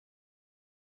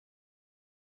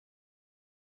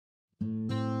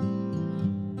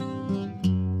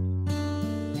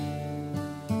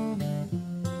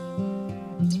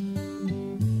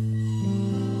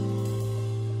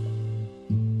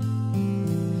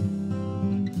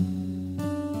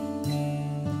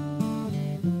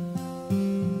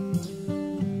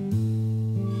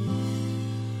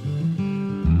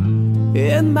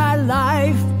In my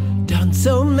life, done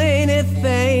so many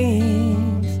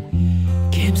things,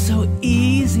 came so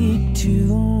easy to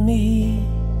me,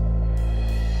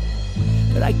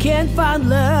 but I can't find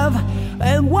love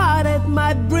and what it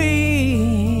might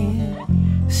bring.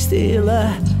 Still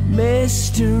a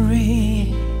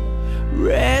mystery.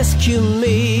 Rescue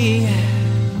me.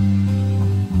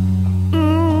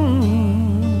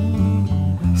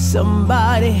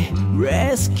 Somebody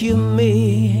rescue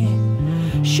me.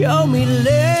 Show me love.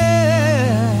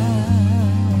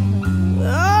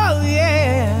 Oh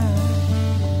yeah.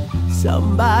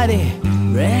 Somebody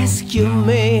rescue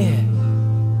me.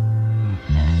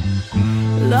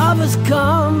 Lovers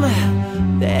come,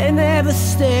 they never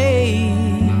stay,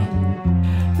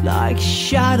 like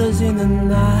shadows in the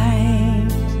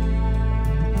night.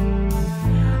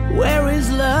 Where is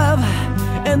love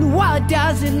and what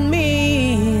does it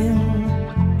mean?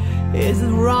 Is it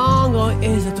wrong or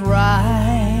is it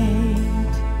right?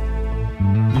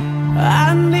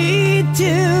 I need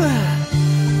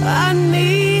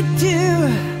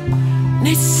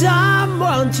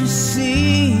someone to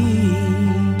see.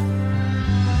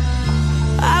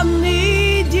 I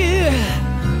need you,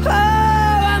 oh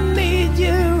I need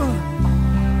you.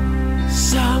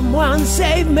 Someone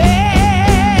save me,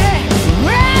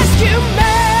 rescue me.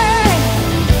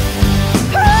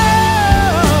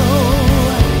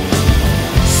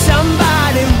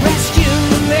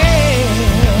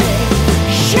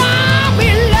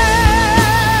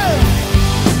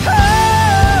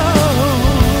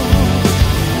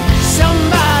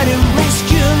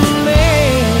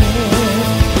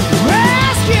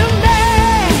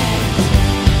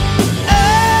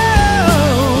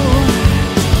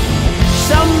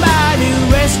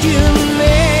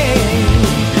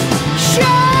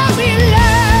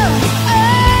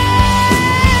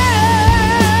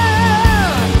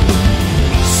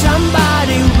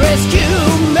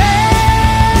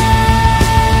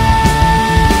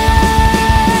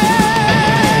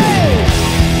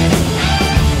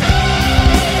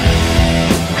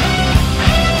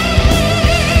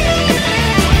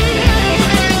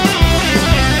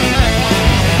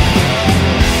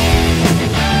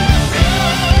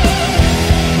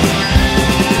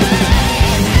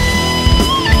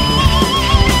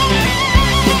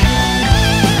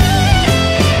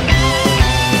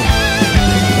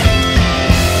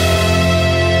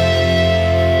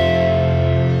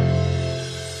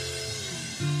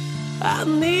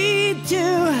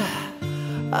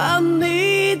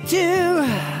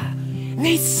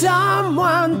 Need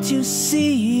someone to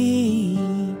see.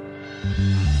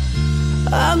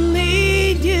 I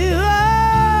need you, oh,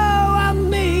 I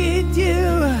need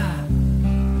you.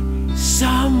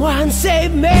 Someone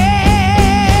save me.